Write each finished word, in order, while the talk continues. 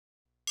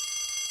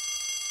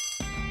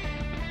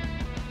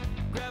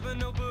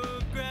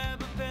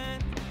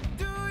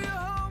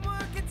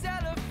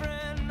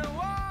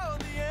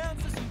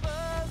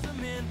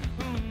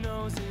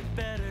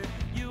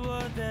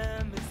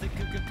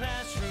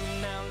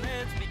classroom, now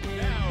let's begin.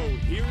 Now,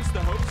 here's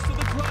the host of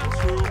the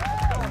classroom,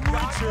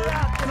 Richard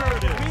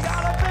Curtis. We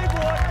got a big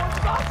one.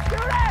 What's up,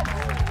 students?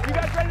 You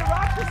guys ready to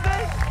rock this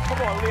thing?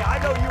 Come on, Leah,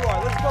 I know you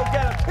are. Let's go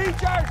get them.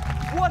 Teachers,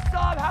 what's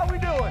up? How we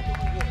doing?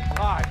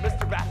 All right,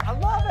 Mr. Bass, I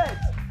love it.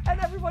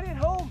 And everybody at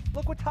home,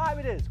 look what time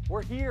it is.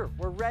 We're here.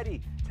 We're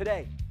ready.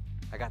 Today,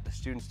 I got the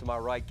students to my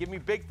right. Give me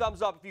big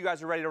thumbs up if you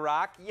guys are ready to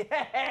rock.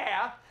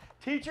 Yeah.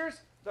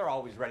 Teachers, they're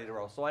always ready to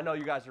roll, so I know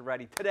you guys are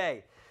ready.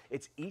 Today,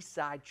 it's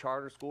Eastside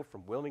Charter School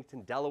from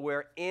Wilmington,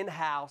 Delaware,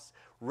 in-house,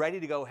 ready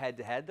to go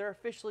head-to-head. They're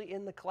officially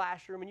in the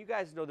classroom, and you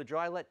guys know the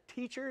drill. I let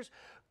teachers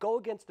go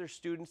against their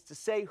students to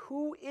say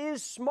who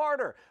is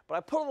smarter. But I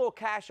put a little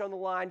cash on the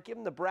line, give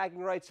them the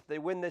bragging rights if they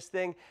win this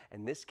thing,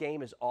 and this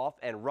game is off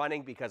and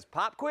running because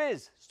Pop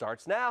Quiz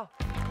starts now.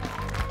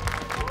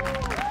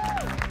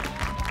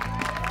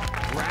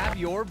 Grab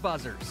your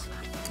buzzers.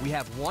 We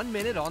have 1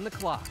 minute on the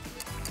clock.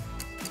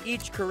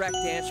 Each correct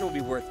answer will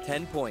be worth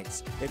 10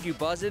 points. If you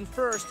buzz in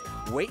first,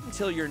 wait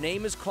until your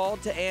name is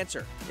called to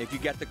answer. If you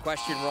get the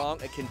question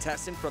wrong, a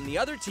contestant from the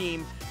other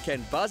team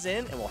can buzz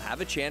in and will have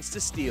a chance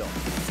to steal.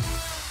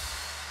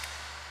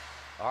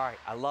 All right,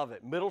 I love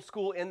it. Middle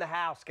school in the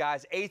house,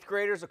 guys. 8th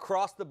graders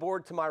across the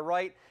board to my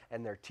right,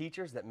 and their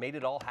teachers that made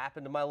it all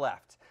happen to my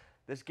left.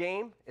 This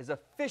game is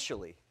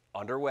officially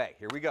underway.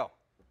 Here we go.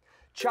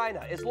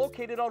 China is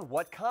located on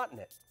what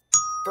continent?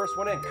 First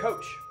one in,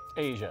 Coach.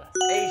 Asia.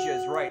 Asia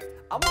is right.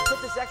 I'm going to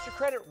put this extra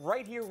credit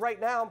right here,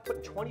 right now. I'm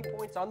putting 20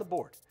 points on the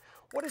board.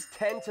 What is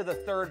 10 to the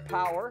 3rd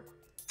power?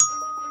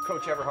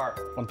 Coach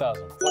Everhart.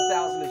 1,000.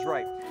 1,000 is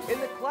right.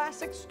 In the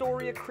classic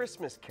story A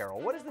Christmas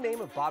Carol, what is the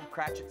name of Bob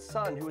Cratchit's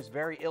son who is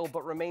very ill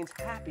but remains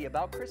happy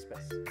about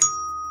Christmas?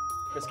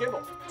 Miss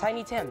Kimball.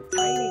 Tiny Tim.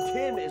 Tiny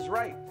Tim is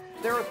right.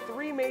 There are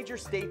 3 major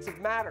states of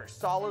matter,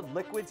 solid,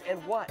 liquids,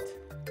 and what?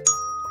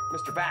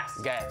 Mr. Bass.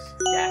 Gas.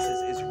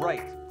 Gases is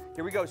right.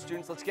 Here we go,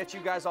 students. Let's get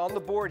you guys on the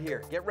board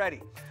here. Get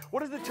ready.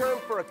 What is the term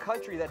for a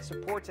country that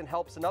supports and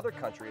helps another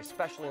country,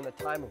 especially in the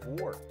time of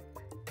war?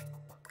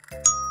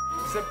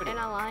 Symphony. An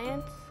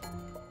alliance?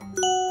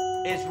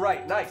 Is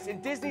right. Nice.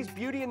 In Disney's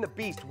Beauty and the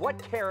Beast,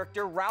 what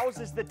character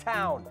rouses the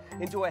town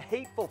into a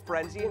hateful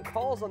frenzy and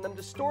calls on them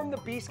to storm the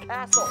Beast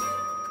castle?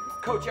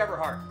 Coach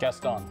Everhart.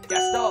 Gaston.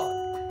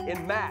 Gaston.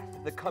 In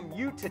math, the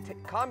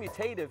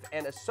commutative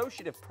and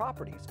associative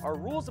properties are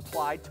rules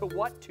applied to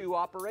what 2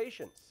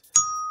 operations?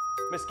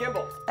 Miss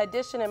Kimball.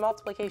 Addition and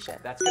multiplication.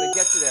 That's going to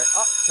get you there.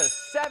 Up to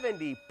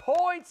 70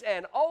 points.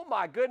 And oh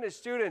my goodness,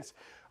 students,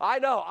 I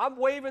know, I'm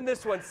waving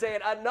this one saying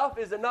enough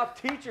is enough.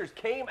 Teachers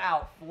came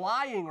out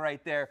flying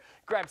right there,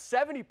 grabbed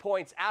 70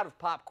 points out of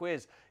Pop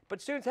Quiz.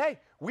 But students, hey,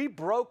 we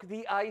broke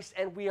the ice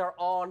and we are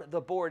on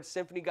the board.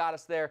 Symphony got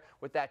us there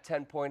with that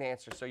 10-point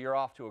answer, so you're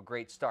off to a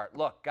great start.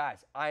 Look,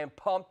 guys, I am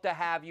pumped to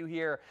have you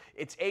here.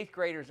 It's 8th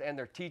graders and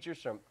their teachers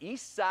from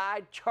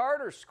Eastside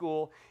Charter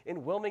School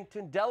in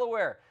Wilmington,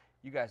 Delaware.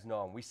 You guys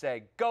know them. We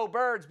say, go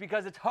Birds,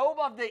 because it's home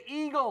of the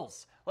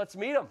Eagles. Let's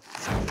meet them.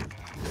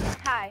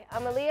 Hi,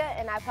 I'm Aaliyah,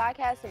 and I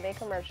podcast and make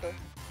commercials.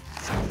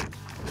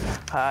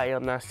 Hi,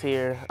 I'm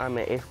Nasir. I'm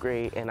in 8th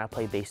grade, and I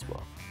play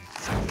baseball.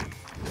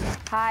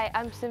 Hi,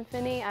 I'm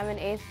Symphony. I'm in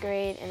 8th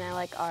grade, and I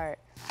like art.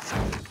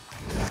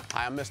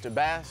 Hi, I'm Mr.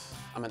 Bass.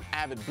 I'm an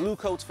avid Blue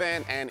Coats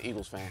fan and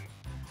Eagles fan.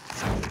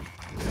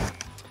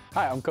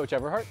 Hi, I'm Coach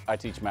Everhart. I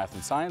teach math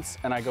and science,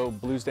 and I go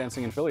blues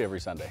dancing in Philly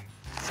every Sunday.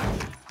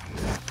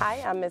 Hi,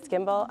 I'm Miss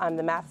Kimball. I'm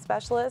the math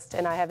specialist,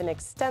 and I have an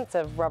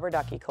extensive rubber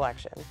ducky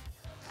collection.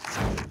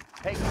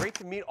 Hey, great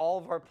to meet all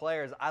of our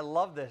players. I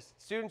love this.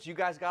 Students, you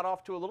guys got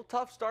off to a little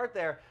tough start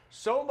there.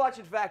 So much,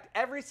 in fact,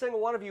 every single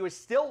one of you is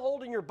still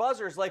holding your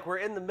buzzers like we're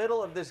in the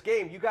middle of this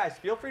game. You guys,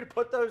 feel free to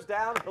put those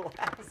down.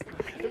 Relax.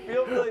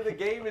 Feel really the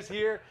game is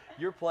here.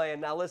 You're playing.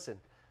 Now listen,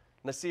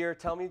 Nasir,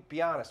 tell me,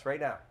 be honest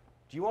right now.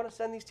 Do you want to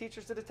send these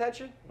teachers to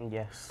detention?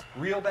 Yes.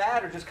 Real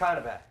bad or just kind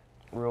of bad?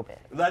 Real bad.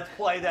 Let's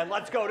play then.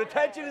 Let's go.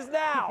 Detention is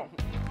now.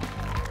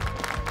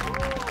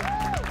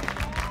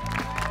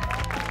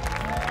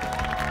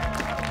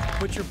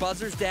 Put your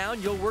buzzers down.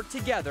 You'll work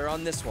together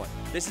on this one.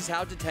 This is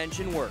how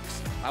detention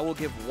works. I will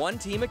give one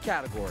team a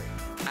category.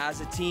 As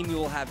a team, you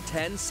will have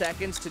 10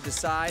 seconds to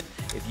decide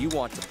if you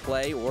want to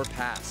play or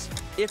pass.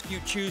 If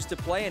you choose to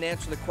play and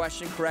answer the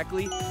question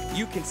correctly,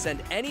 you can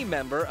send any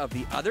member of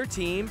the other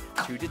team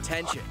to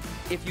detention.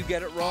 If you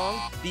get it wrong,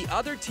 the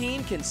other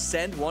team can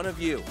send one of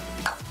you.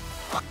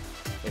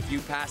 If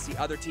you pass, the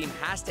other team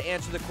has to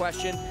answer the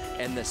question,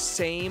 and the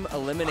same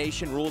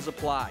elimination rules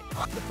apply.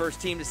 The first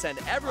team to send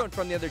everyone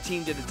from the other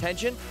team to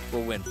detention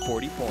will win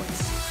 40 points.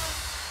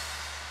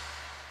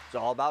 It's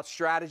all about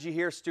strategy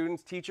here,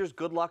 students, teachers.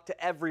 Good luck to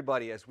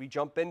everybody as we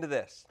jump into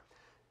this.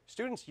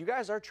 Students, you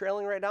guys are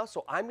trailing right now,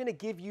 so I'm going to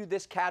give you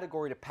this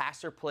category to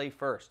pass or play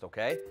first,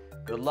 okay?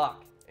 Good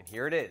luck. And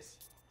here it is,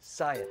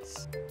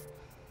 science.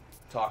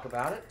 Talk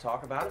about it,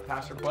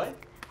 pass or play. All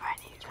right,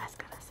 you guys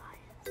got a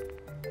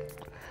science.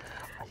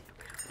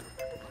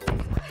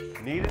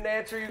 Need an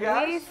answer, you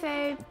guys? We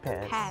say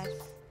pass.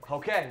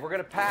 Okay, we're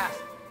gonna pass.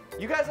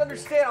 You guys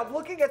understand, I'm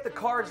looking at the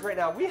cards right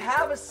now. We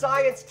have a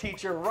science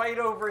teacher right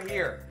over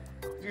here.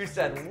 You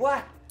said,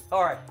 what?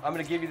 All right, I'm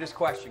going to give you this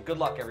question. Good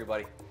luck,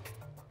 everybody.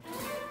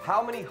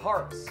 How many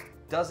hearts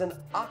does an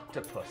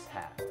octopus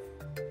have?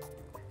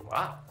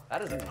 Wow,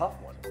 that is a tough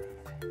one.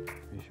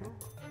 You sure?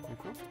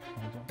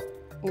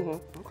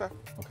 Okay.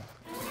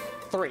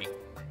 3.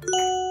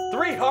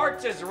 3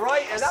 hearts is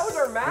right, and that was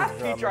our math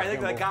teacher, I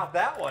think, that got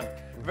that one.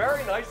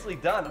 Very nicely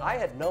done. I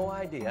had no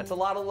idea. That's a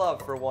lot of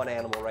love for one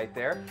animal right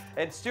there.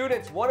 And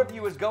students, one of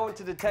you is going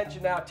to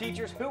detention now.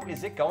 Teachers, who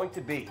is it going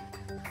to be?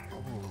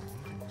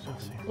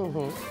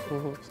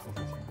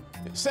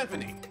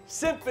 Symphony.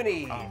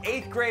 Symphony,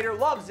 8th grader,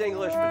 loves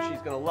English, but she's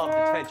going to love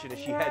detention as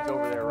she heads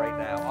over there right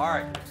now. All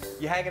right,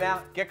 you hanging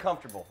out? Get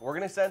comfortable. We're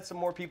going to send some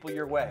more people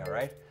your way, all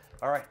right?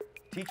 All right,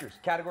 teachers,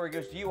 category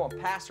goes to you on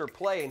pass or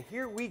play, and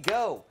here we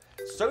go.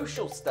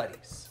 Social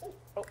studies.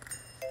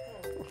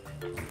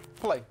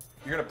 Play.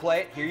 You're going to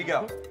play it? Here you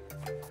go.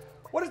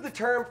 What is the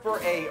term for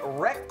a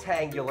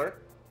rectangular,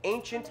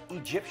 ancient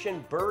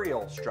Egyptian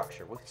burial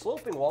structure with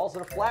sloping walls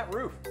and a flat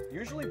roof,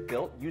 usually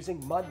built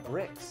using mud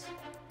bricks?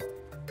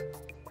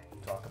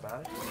 Talk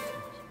about it.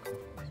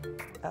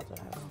 That's what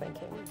I was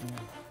thinking.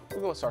 We'll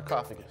go with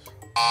sarcophagus.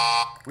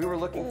 We were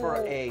looking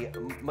for a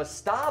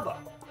mastaba.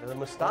 A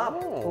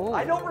mastaba. Oh.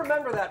 I don't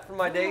remember that from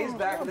my days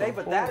back in the day,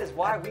 but that is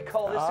why we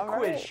call this a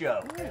quiz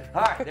show.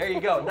 All right, there you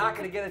go. Not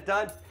going to get it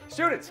done.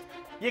 Students,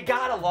 you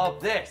got to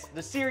love this.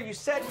 Nasir, you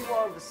said you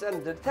wanted to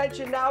send to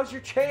detention. Now's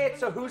your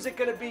chance. So who's it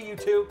going to be, you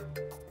two?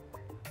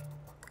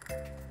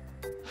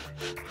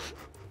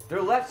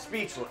 They're left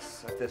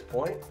speechless at this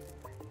point.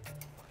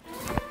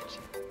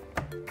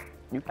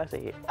 You guys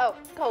say it. Oh,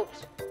 Coach.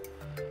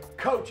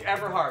 Coach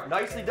Everhart,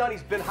 nicely done.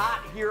 He's been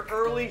hot here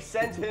early.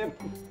 Send him.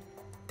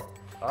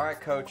 All right,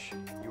 Coach,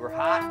 you were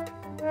hot.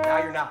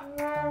 Now you're not.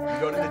 You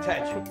go to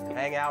detention.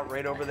 Hang out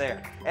right over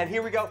there. And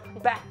here we go.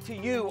 Back to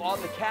you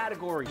on the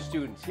category,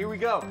 students. Here we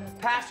go.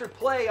 Pass or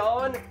play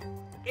on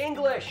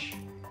English.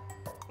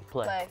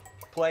 Play.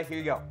 Play, here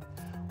you go.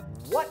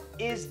 What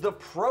is the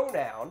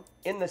pronoun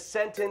in the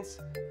sentence,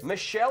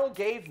 Michelle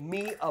gave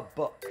me a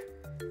book?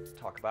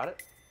 Talk about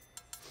it.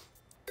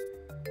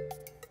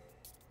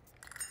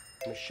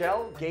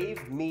 Michelle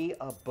gave me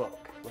a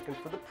book. Looking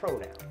for the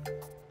pronoun.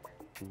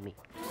 Me.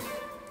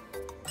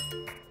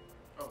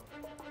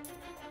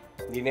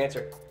 Need an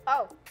answer?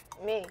 Oh,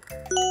 me.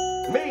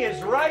 Me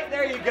is right.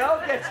 There you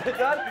go. Gets it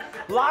done.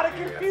 A lot of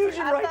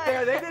confusion right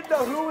there. They didn't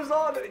know who was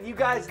on it. You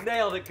guys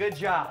nailed it. Good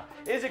job.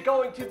 Is it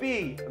going to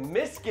be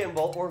Miss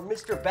Gimbel or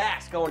Mr.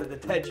 Bass going to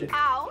detention?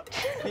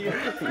 Ouch.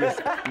 Miss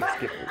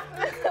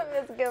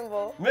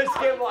Gimbel. Miss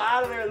Gimbel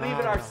out of there,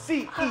 leaving our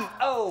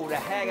CEO to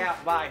hang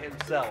out by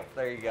himself.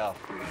 There you go.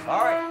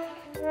 All right.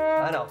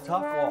 I know,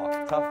 tough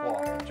walk, tough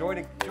walk.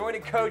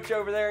 Joining Coach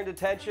over there in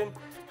detention.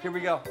 Here we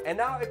go. And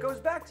now it goes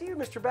back to you,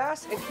 Mr.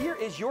 Bass. And here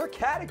is your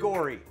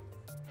category.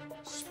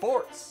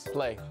 Sports.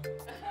 Play. Do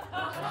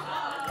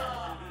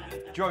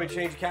you want me to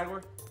change the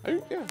category?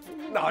 Yeah.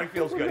 No, he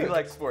feels good. He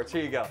likes sports.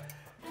 Here you go.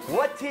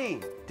 What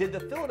team did the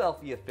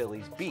Philadelphia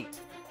Phillies beat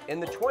in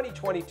the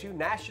 2022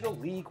 National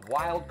League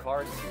Wild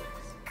Card Series?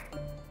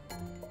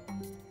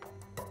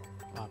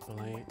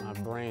 My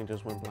brain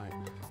just went blank.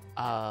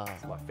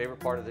 It's my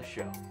favorite part of this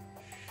show.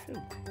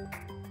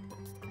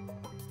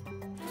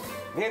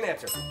 Need an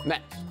answer.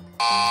 Next.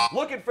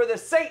 Looking for the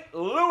St.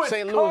 Louis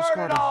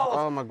Cardinals.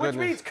 Oh, my goodness.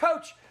 Which means,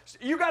 Coach,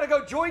 you got to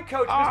go join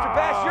Coach, Mr.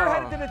 Bass. You're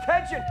headed to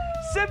detention.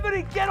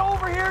 Symphony, get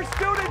over here.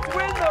 Students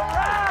win the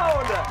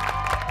round.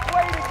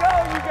 Way to go,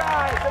 you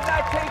guys. And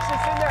that takes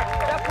us in there.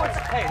 That puts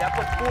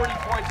 40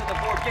 points on the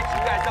board. Gets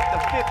you guys up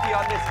to 50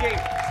 on this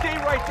game. Stay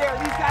right there.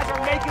 These guys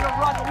are making a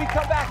run. When we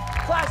come back,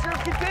 ClassH-Room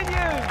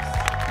continues.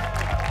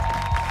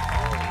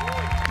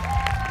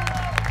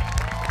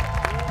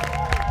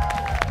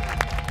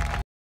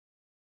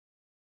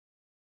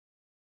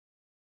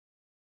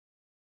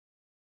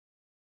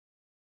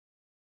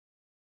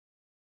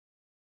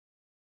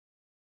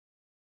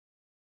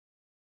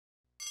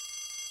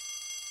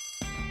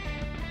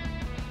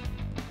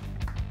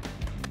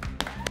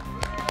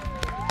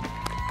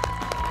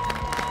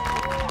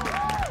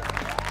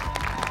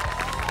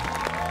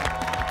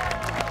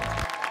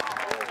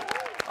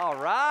 All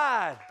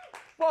right.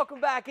 Welcome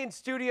back in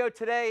studio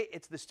today.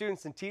 It's the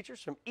students and teachers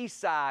from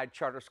Eastside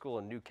Charter School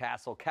in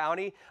Newcastle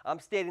County. I'm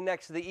standing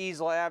next to the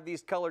easel. I have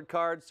these colored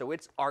cards, so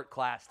it's art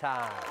class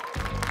time.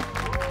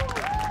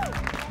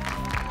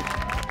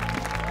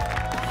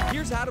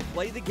 Here's how to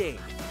play the game.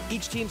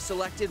 Each team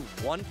selected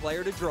one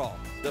player to draw.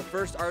 The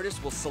first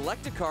artist will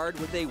select a card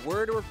with a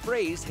word or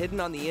phrase hidden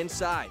on the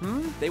inside.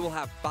 They will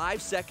have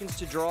 5 seconds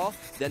to draw,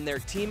 then their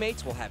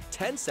teammates will have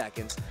 10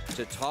 seconds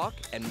to talk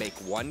and make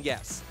one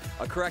guess.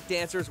 A correct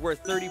answer is worth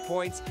 30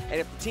 points, and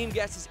if the team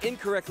guesses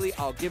incorrectly,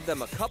 I'll give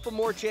them a couple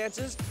more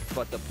chances,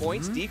 but the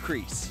points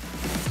decrease.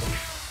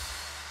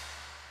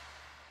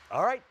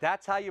 All right,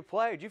 that's how you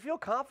play. Do you feel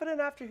confident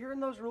after hearing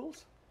those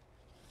rules?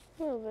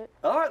 A little bit.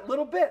 All right, a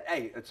little bit.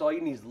 Hey, it's all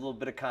you need is a little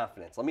bit of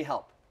confidence. Let me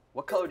help.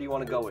 What color do you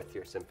want to go with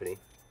here, Symphony?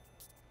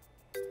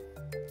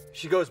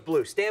 She goes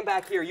blue. Stand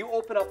back here. You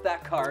open up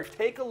that card,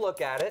 take a look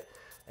at it,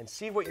 and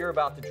see what you're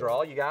about to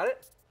draw. You got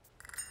it?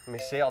 Let me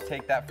see, I'll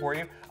take that for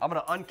you. I'm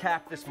gonna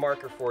uncap this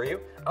marker for you.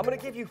 I'm gonna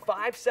give you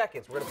 5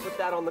 seconds. We're gonna put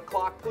that on the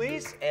clock,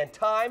 please, and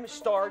time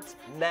starts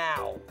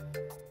now.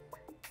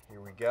 Here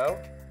we go.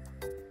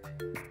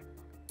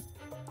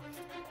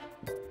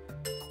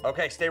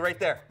 Okay, stay right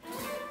there.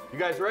 You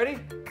guys ready?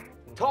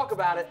 Talk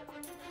about it.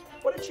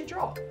 What did she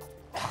draw?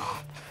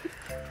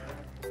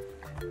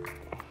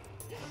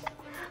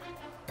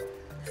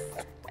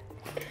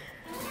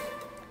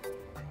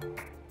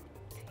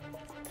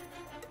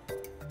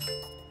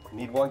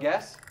 Need one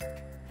guess?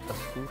 A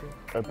scooter?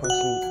 A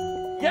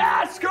person?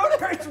 Yeah,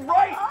 scooter, it's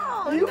right!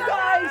 Oh, you you got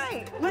guys,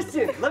 it right.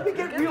 listen, let me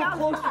get real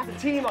close to the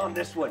team on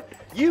this one.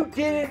 You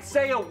didn't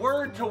say a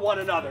word to one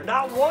another.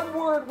 Not one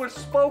word was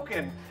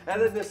spoken.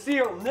 And then the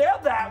seal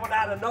nailed that one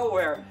out of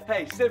nowhere.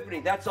 Hey, Symphony,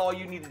 that's all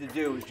you needed to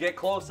do is get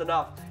close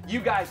enough.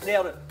 You guys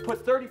nailed it.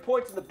 Put 30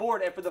 points on the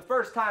board, and for the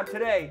first time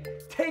today,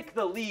 take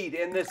the lead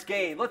in this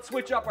game. Let's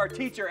switch up our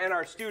teacher and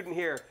our student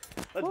here.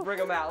 Let's bring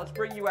them out. Let's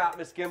bring you out,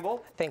 Miss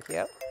Gimbel. Thank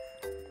you.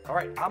 All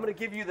right, I'm gonna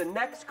give you the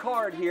next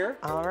card here.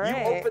 All right. You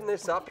open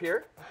this up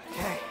here.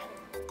 Okay.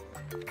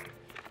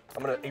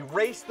 I'm gonna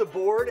erase the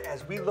board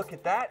as we look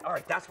at that. All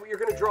right, that's what you're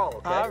gonna draw,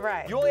 okay? All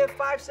right. You only have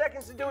 5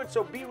 seconds to do it,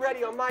 so be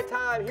ready on my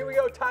time. Here we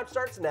go, time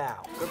starts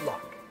now. Good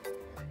luck.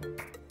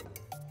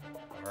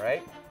 All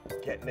right,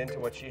 getting into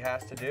what she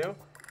has to do.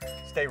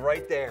 Stay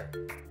right there.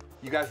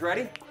 You guys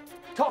ready?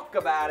 Talk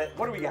about it.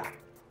 What do we got?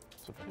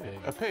 It's a pig.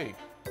 A pig.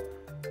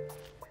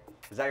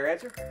 Is that your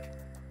answer?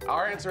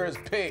 Our answer is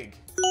pig.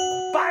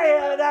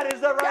 Bam! That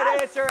is the right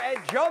Yes. answer and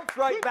jumps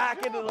right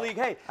back into the league.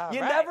 Hey, All you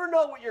right. never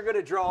know what you're going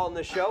to draw on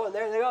the show, and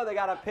there they go. They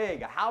got a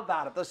pig. How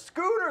about it? The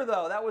scooter,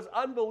 though. That was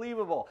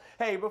unbelievable.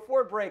 Hey,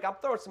 before break, I'm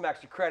throwing some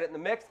extra credit in the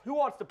mix. Who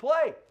wants to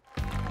play?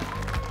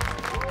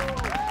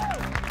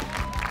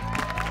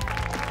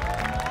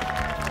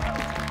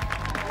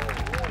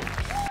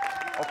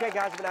 Okay,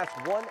 guys, I'm going to ask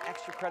one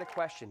extra credit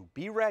question.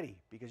 Be ready,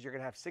 because you're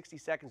going to have 60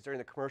 seconds during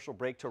the commercial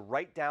break to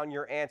write down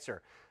your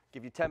answer.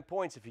 Give you 10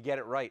 points if you get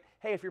it right.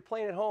 Hey, if you're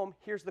playing at home,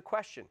 here's the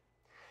question.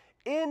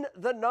 In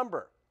the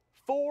number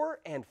 4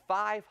 and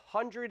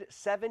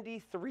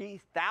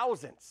 573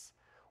 thousandths,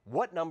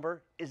 what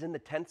number is in the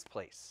tenths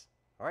place?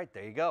 All right,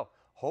 there you go.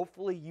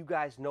 Hopefully you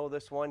guys know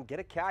this one. Get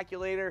a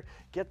calculator,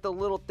 get the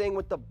little thing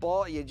with the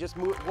ball. You just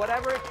move,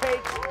 whatever it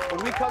takes.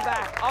 When we come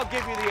back, I'll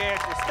give you the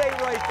answer. Stay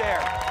right there.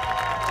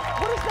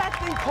 What is that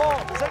thing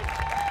called? Is it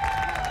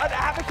an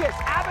abacus?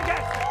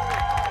 Abacus!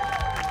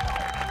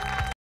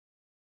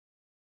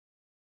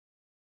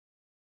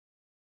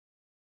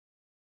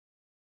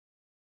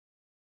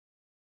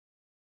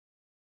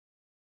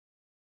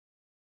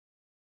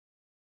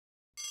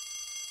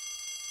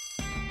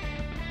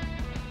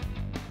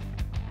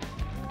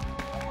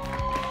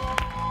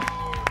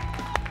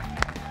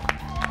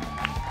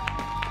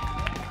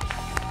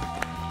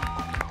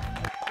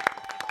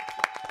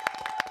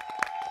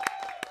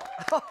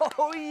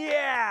 Oh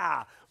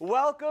yeah!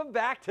 Welcome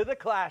back to the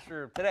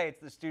classroom. Today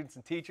it's the students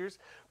and teachers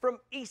from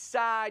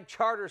Eastside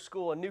Charter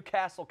School in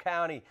Newcastle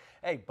County.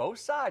 Hey, both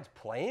sides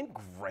playing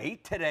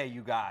great today,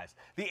 you guys.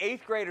 The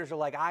 8th graders are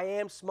like, I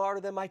am smarter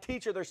than my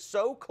teacher. They're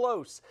so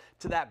close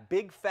to that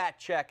big fat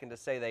check and to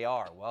say they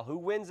are. Well, who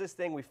wins this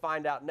thing, we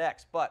find out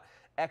next. But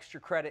extra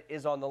credit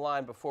is on the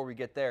line before we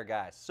get there,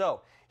 guys. So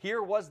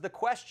here was the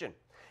question.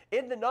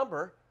 In the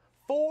number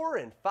 4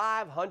 and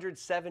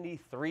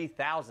 573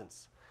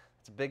 thousandths.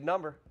 It's a big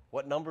number.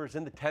 What number is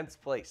in the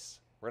 10th place?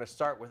 We're going to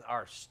start with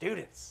our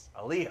students.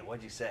 Aaliyah,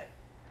 what'd you say?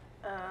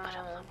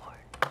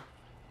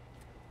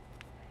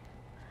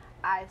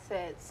 I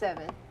said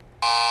 7.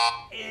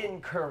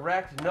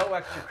 Incorrect. No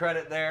extra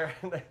credit there.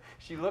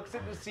 She looks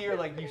at the seer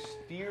like you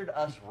steered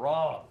us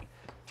wrong.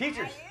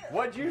 Teachers,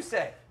 what'd you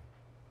say?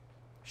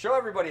 Show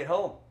everybody at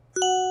home.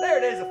 There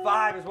it is, a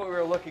 5 is what we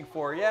were looking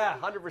for. Yeah,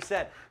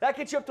 100%. That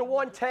gets you up to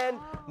 110,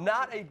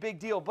 not a big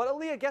deal. But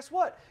Aaliyah, guess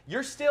what?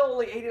 You're still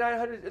only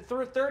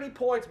 8,900, 30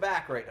 points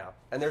back right now.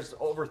 And there's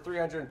over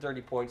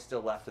 330 points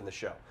still left in the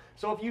show.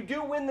 So if you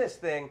do win this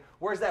thing,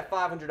 where's that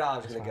 $500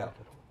 going to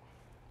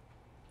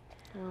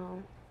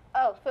go?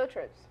 Oh, field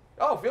trips.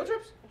 Oh, field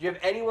trips? Do you have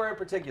anywhere in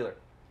particular?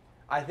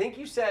 I think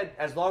you said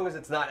as long as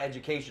it's not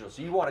educational,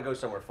 so you want to go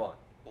somewhere fun.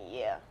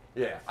 Yeah.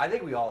 Yeah, I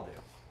think we all do.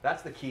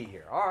 That's the key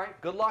here. All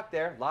right, good luck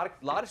there. A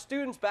lot of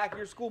students back at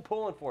your school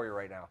pulling for you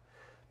right now.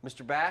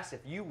 Mr. Bass, if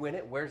you win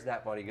it, where's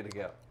that money going to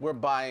go? We're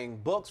buying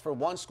books for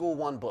one school,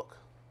 one book.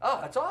 Oh,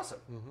 that's awesome.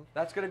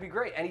 That's going to be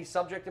great. Any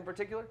subject in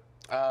particular?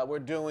 We're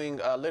doing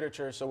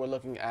literature, so we're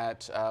looking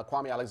at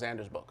Kwame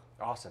Alexander's book.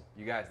 Awesome.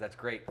 You guys, that's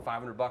great.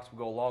 $500 will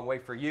go a long way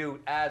for you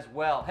as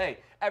well. Hey,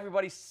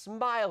 everybody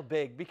smile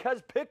big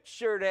because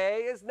picture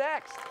day is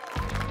next.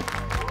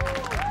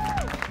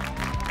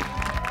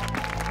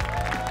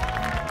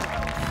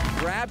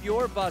 Grab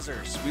your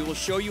buzzers. We will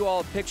show you all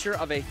a picture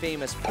of a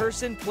famous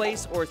person,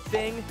 place, or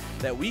thing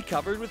that we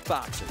covered with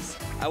boxes.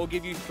 I will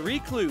give you 3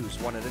 clues,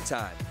 one at a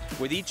time.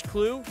 With each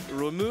clue, we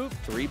will remove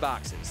 3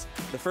 boxes.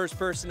 The first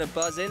person to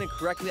buzz in and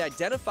correctly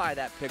identify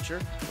that picture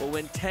will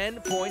win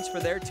 10 points for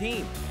their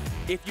team.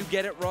 If you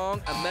get it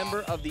wrong, a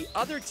member of the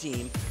other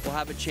team will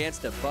have a chance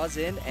to buzz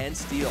in and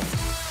steal.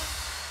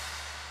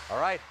 All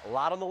right, a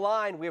lot on the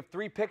line. We have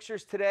 3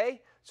 pictures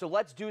today, so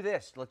let's do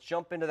this. Let's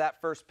jump into that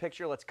first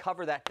picture. Let's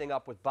cover that thing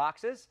up with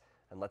boxes,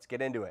 and let's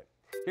get into it.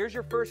 Here's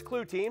your first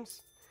clue,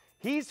 teams.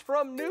 He's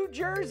from New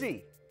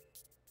Jersey.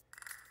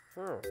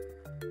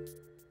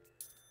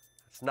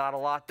 It's not a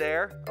lot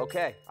there.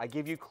 Okay, I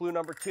give you clue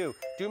number 2.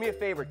 Do me a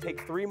favor,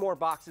 take 3 more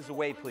boxes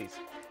away, please.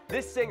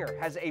 This singer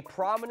has a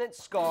prominent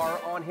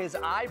scar on his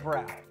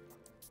eyebrow.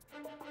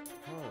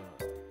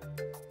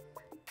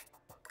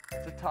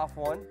 It's a tough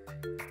one.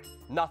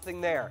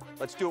 Nothing there.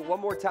 Let's do it one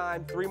more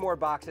time. 3 more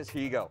boxes.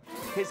 Here you go.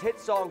 His hit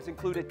songs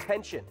include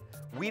Attention,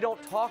 We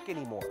Don't Talk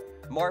Anymore,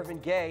 Marvin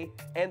Gaye,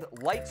 and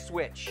Light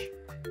Switch.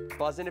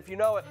 Buzz in if you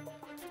know it.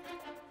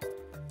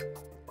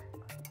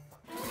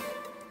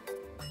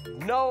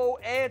 No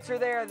answer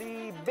there.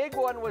 The big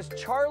one was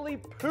Charlie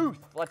Puth.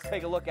 Let's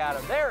take a look at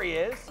him. There he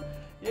is.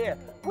 Yeah.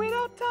 We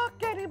don't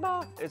talk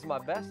anymore is my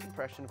best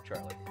impression of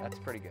Charlie. That's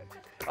pretty good.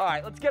 All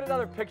right, let's get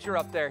another picture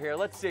up there here.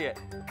 Let's see it.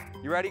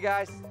 You ready,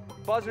 guys?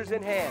 Buzzers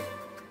in hand.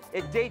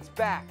 It dates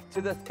back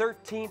to the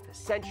 13th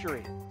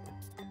century.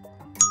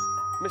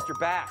 Mr.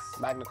 Bass.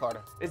 Magna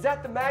Carta. Is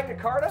that the Magna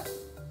Carta?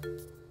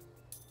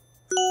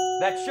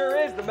 That sure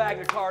is the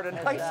Magna Carta.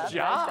 Nice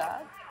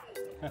job.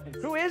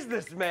 Who is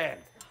this man?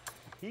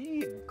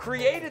 He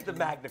created the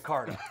Magna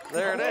Carta.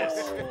 There it is.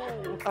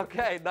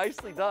 Okay,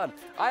 nicely done.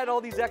 I had all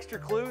these extra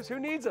clues. Who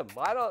needs them?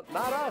 Not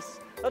us.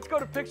 Let's go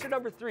to picture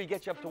number 3.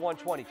 Get you up to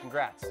 120.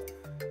 Congrats.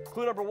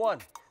 Clue number 1.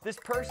 This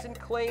person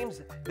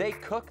claims they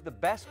cook the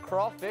best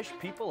crawfish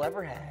people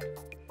ever had.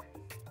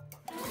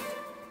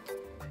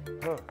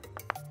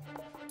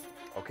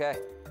 Okay,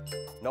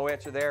 no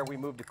answer there. We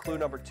move to clue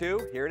number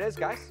 2. Here it is,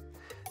 guys.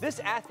 This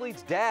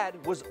athlete's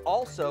dad was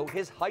also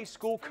his high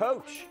school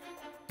coach.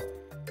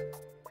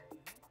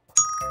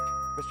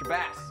 Mr.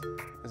 Bass.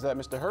 Is that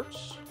Mr.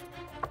 Hurts?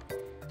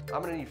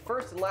 I'm gonna need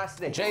first and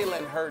last name.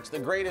 Jalen Hurts, the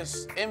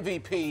greatest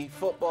MVP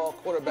football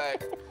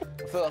quarterback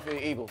of Philadelphia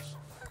Eagles.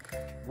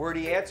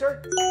 Wordy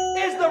answer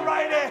is the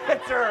right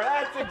answer.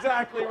 That's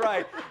exactly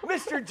right.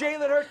 Mr.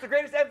 Jalen Hurts, the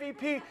greatest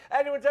MVP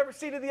anyone's ever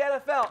seen in the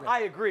NFL.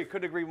 I agree.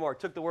 Couldn't agree more.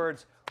 Took the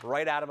words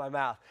right out of my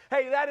mouth.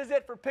 Hey, that is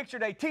it for Picture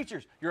Day.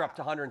 Teachers, you're up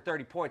to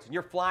 130 points, and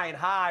you're flying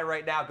high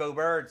right now. Go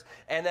Birds.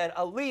 And then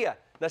Aaliyah,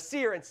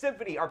 Nasir, and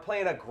Symphony are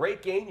playing a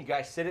great game. You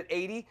guys sit at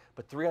 80,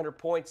 but 300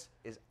 points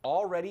is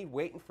already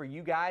waiting for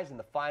you guys in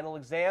the final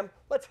exam.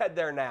 Let's head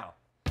there now.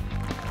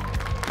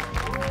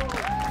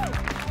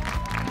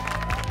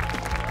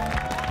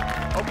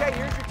 Okay,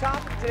 here's your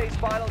topic. Today's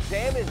final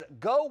exam is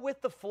go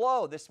with the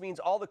flow. This means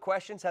all the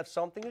questions have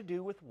something to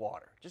do with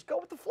water. Just go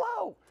with the flow.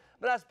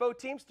 I'm going to ask both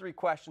teams 3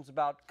 questions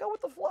about go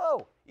with the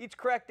flow. Each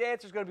correct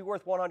answer is going to be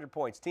worth 100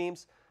 points.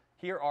 Teams,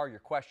 here are your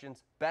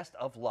questions. Best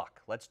of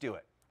luck. Let's do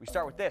it. We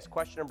start with this.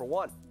 Question number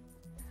 1.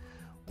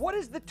 What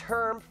is the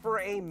term for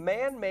a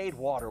man-made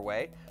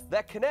waterway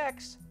that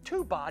connects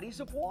 2 bodies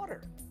of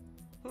water?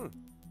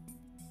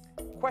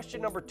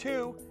 Question number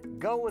 2,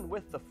 going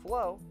with the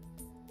flow.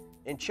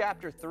 In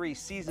Chapter 3,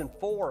 Season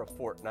 4 of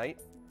Fortnite,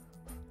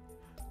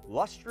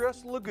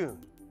 Lustrous Lagoon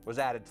was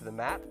added to the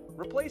map,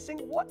 replacing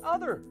what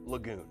other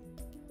lagoon?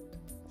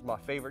 It's my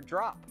favorite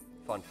drop.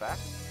 Fun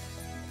fact.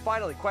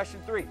 Finally, question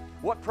 3.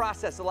 What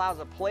process allows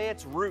a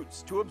plant's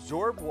roots to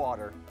absorb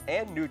water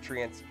and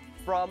nutrients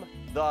from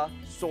the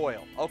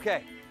soil?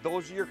 Okay,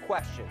 those are your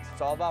questions.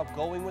 It's all about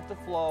going with the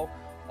flow,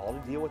 all to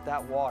deal with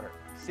that water.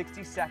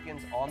 60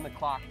 seconds on the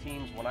clock,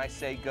 teams. When I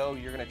say go,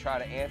 you're going to try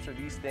to answer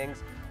these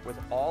things with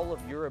all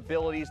of your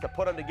abilities to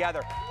put them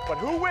together. But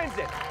who wins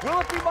it? Will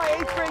it be my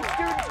 8th grade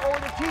students or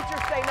the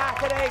teachers say, not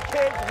today,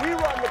 kids? We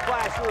run the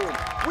classroom.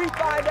 We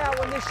find out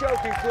when this show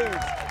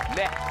concludes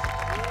next.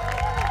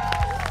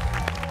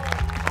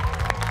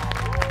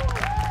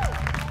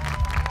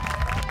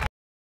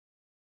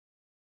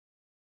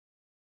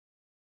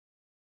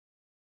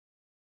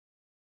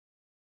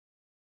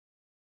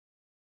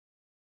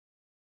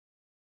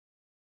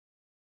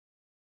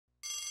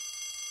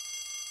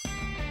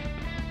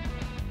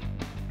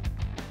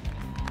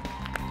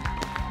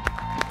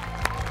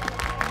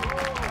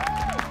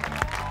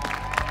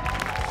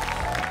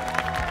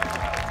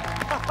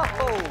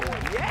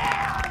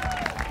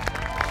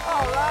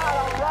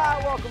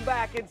 Welcome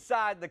back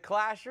inside the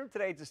classroom.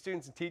 Today it's the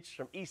students and teachers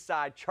from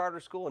Eastside Charter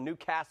School in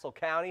Newcastle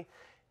County.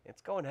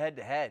 It's going head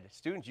to head.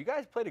 Students, you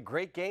guys played a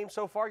great game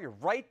so far. You're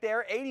right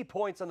there, 80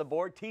 points on the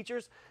board.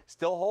 Teachers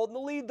still holding the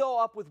lead though,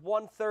 up with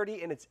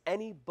 130, and it's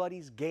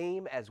anybody's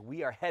game as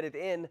we are headed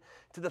in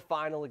to the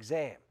final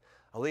exam.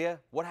 Aaliyah,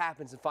 what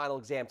happens in final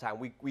exam time?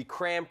 We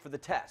cram for the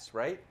test,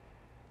 right?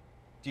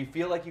 Do you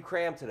feel like you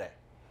crammed today?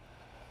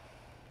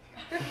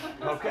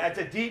 Okay, that's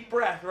a deep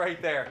breath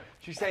right there.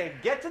 She's saying,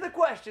 get to the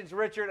questions,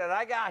 Richard, and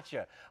I got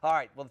you. All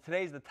right, well,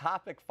 today's the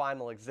topic.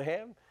 Final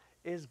exam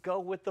is go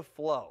with the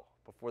flow.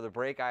 Before the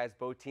break, I asked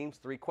both teams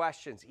 3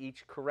 questions.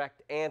 Each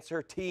correct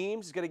answer,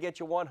 teams, is going to get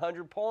you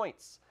 100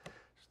 points.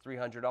 There's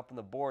 $300 up on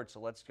the board, so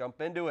let's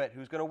jump into it.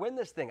 Who's going to win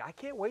this thing? I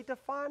can't wait to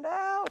find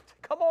out.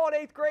 Come on,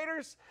 8th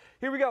graders.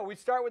 Here we go. We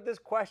start with this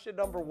question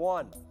number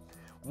 1.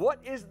 What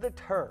is the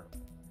term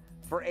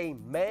for a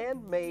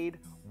man-made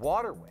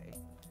waterway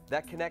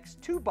that connects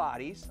 2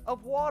 bodies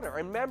of water?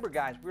 And remember,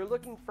 guys, we're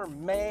looking for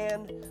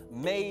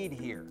man-made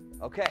here.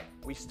 Okay,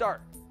 we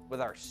start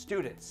with our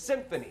student,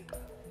 Symphony.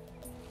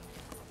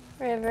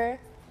 River.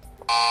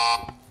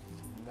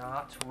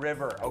 Not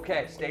river.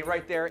 Okay, stay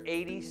right there.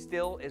 80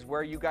 still is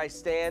where you guys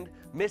stand.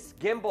 Miss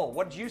Gimbel,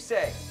 what did you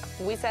say?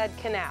 We said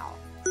canal.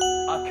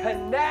 A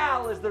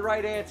canal is the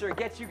right answer. It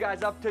gets you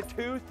guys up to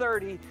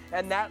 230,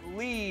 and that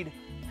lead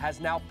has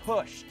now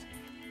pushed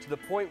to the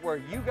point where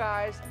you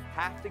guys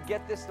have to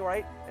get this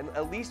right, and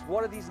at least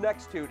one of these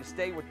next 2 to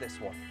stay with this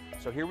one.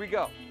 So here we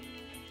go.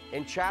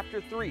 In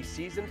Chapter 3,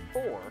 Season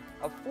 4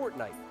 of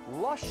Fortnite,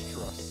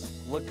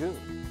 Lustrous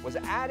Lagoon was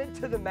added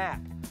to the map,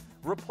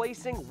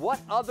 replacing what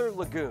other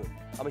lagoon?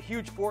 I'm a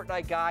huge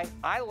Fortnite guy.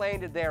 I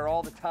landed there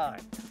all the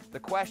time. The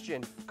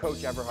question,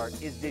 Coach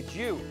Everhart, is did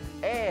you?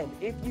 And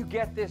if you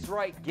get this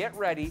right, get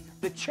ready.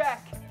 The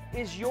check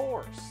is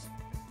yours.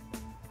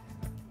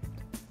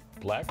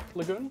 Black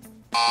Lagoon?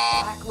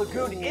 Black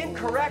Lagoon,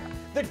 incorrect.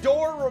 The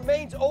door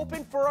remains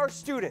open for our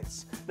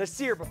students.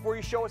 Nasir, before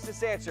you show us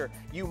this answer,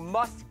 you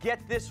must get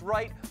this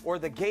right or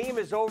the game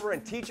is over,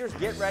 and teachers,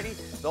 get ready.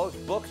 Those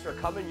books are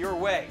coming your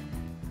way.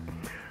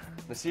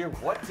 Nasir,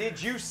 what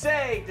did you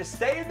say to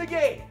stay in the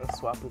game?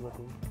 Swampy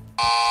Lagoon.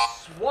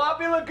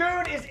 Swampy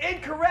Lagoon is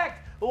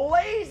incorrect.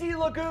 Lazy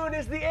Lagoon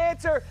is the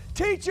answer.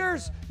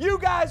 Teachers, you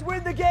guys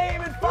win the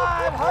game and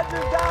 $500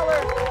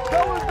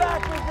 going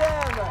back with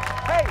them.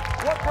 Hey,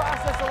 what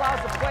process allows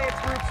the plant's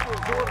roots to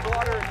absorb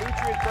water and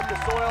nutrients from the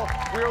soil?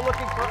 We are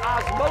looking for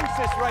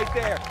osmosis right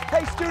there.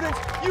 Hey, students,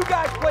 you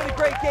guys played a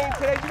great game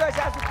today. You guys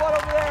had some fun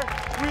over there?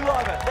 We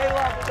love it. They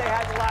love that they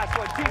had the last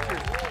one.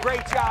 Teachers,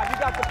 great job. You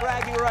got the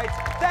bragging rights.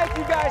 Thank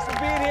you guys for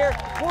being here.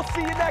 We'll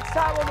see you next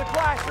time on the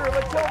Classroom.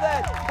 Until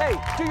then, hey,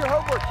 do your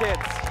homework,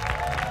 kids.